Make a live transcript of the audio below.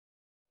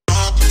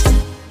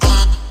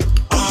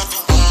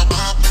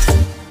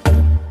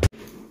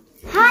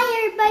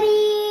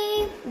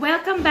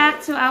Welcome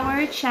back to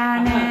our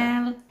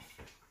channel.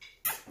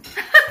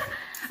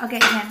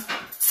 Okay, again.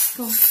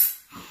 Go.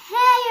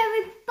 Hey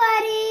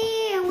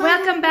everybody!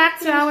 Welcome back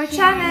to our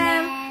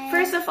channel.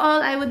 First of all,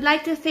 I would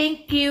like to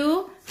thank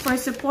you for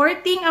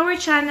supporting our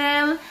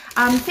channel.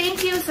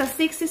 Thank you sa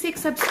 66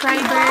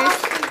 subscribers.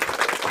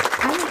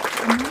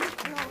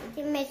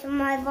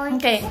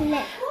 Okay.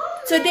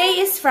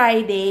 Today is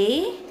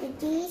Friday.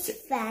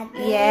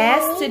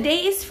 Yes,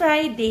 today is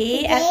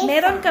Friday at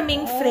meron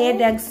kaming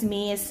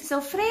Fredagsmys.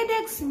 So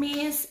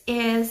Fredagsmys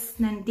is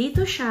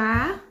nandito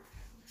siya.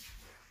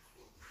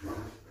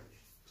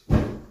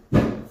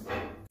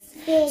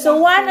 So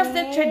one of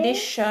the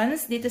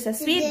traditions dito sa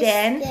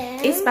Sweden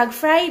is pag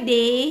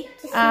Friday,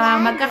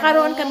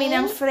 magkakaroon kami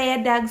ng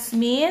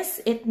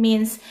Fredagsmys. It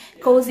means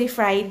Cozy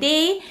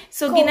Friday.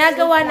 So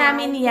ginagawa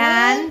namin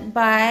yan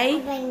by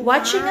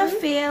watching a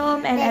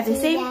film and at the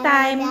same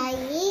time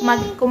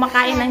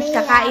kakain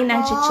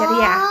ng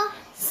chicheria.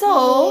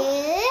 So,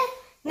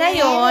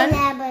 ngayon,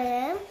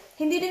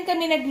 hindi din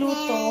kami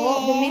nagluto.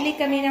 Bumili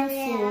kami ng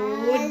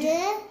food.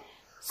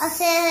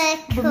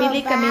 Bumili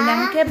kami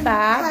ng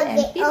kebab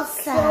and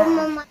pizza.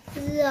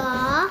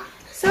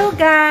 So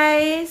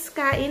guys,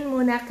 kain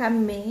muna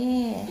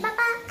kami.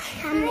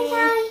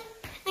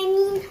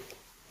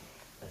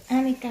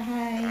 Anika,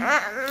 hi.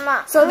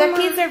 So the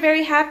kids are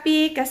very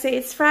happy kasi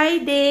it's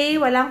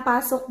Friday, walang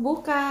pasok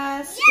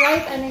bukas.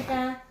 Right,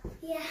 Anika?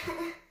 Yeah.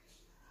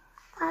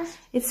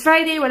 It's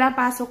Friday, walang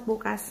pasok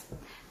bukas.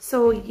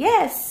 So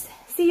yes,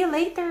 see you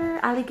later,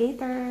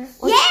 alligator.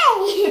 Yay!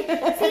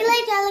 See you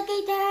later,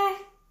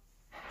 alligator.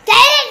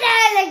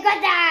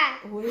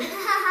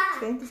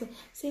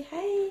 Say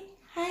hi.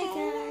 Hi,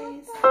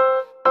 guys.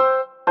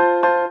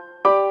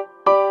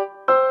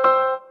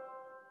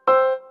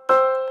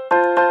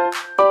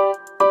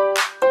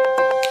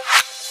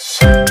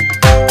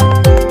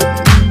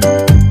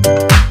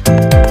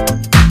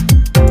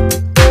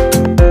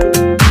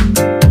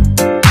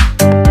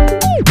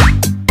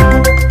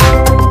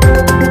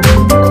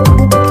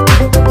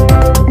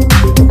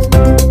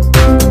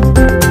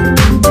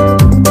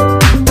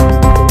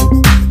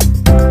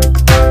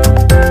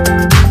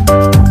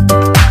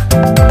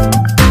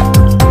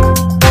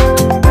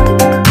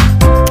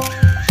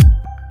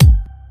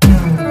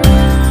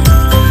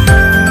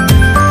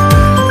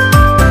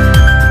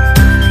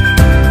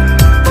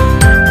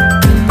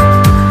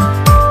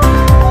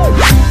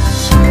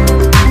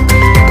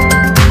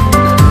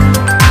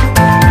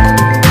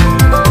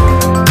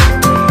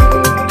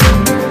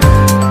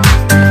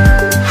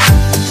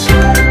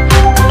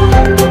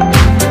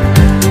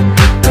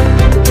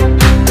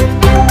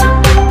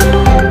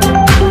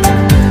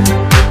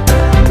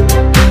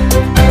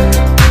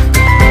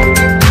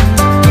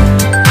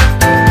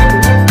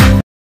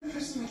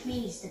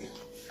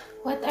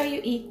 What are you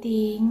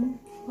eating?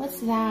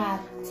 What's that?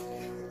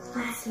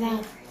 What's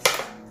that?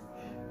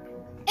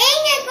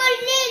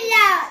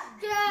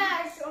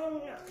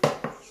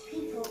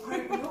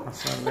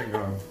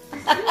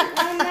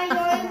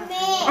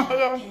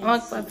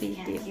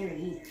 Magpapitit.